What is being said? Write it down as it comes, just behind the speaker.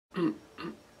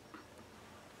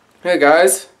Hey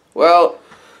guys, well,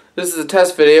 this is a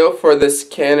test video for this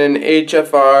Canon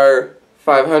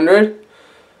HF-R500.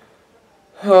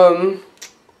 I'm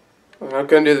not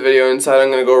gonna do the video inside. I'm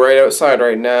gonna go right outside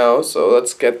right now. So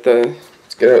let's get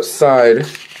outside.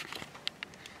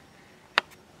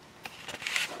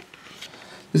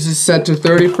 This is set to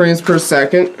 30 frames per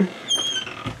second,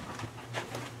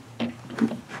 and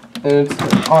it's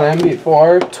on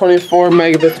MP4, 24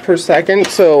 megabits per second.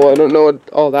 So I don't know what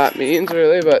all that means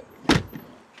really, but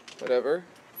whatever.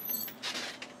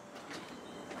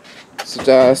 It's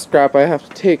a scrap I have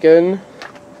to take in.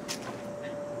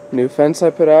 New fence I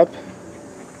put up.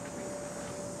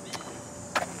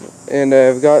 And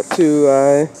I've got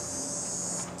to,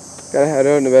 gotta head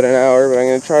out in about an hour, but I'm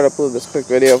gonna try to upload this quick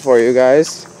video for you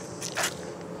guys.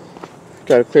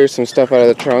 Gotta clear some stuff out of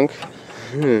the trunk.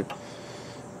 A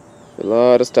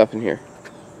lot of stuff in here.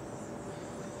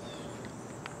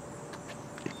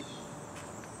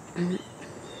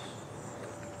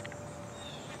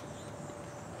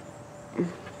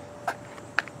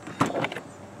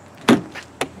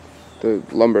 The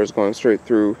lumber is going straight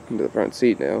through into the front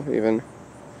seat now, even.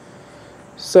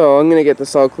 So I'm gonna get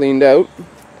this all cleaned out.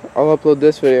 I'll upload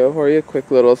this video for you,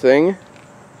 quick little thing.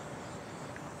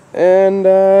 And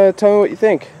tell me what you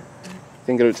think.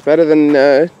 Think it's better than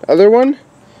other one?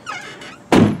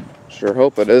 Sure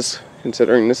hope it is,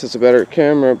 considering this is a better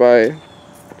camera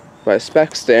by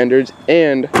spec standards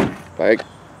and by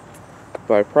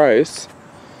price.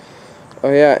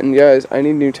 Oh yeah, and guys, I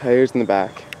need new tires in the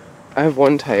back. I have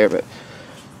one tire, but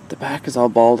the back is all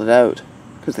balded out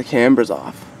because the camber's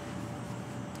off.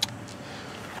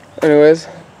 Anyways,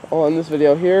 I'll end this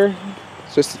video here.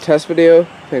 It's just a test video.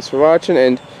 Thanks for watching,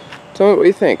 and tell me what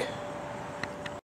you think.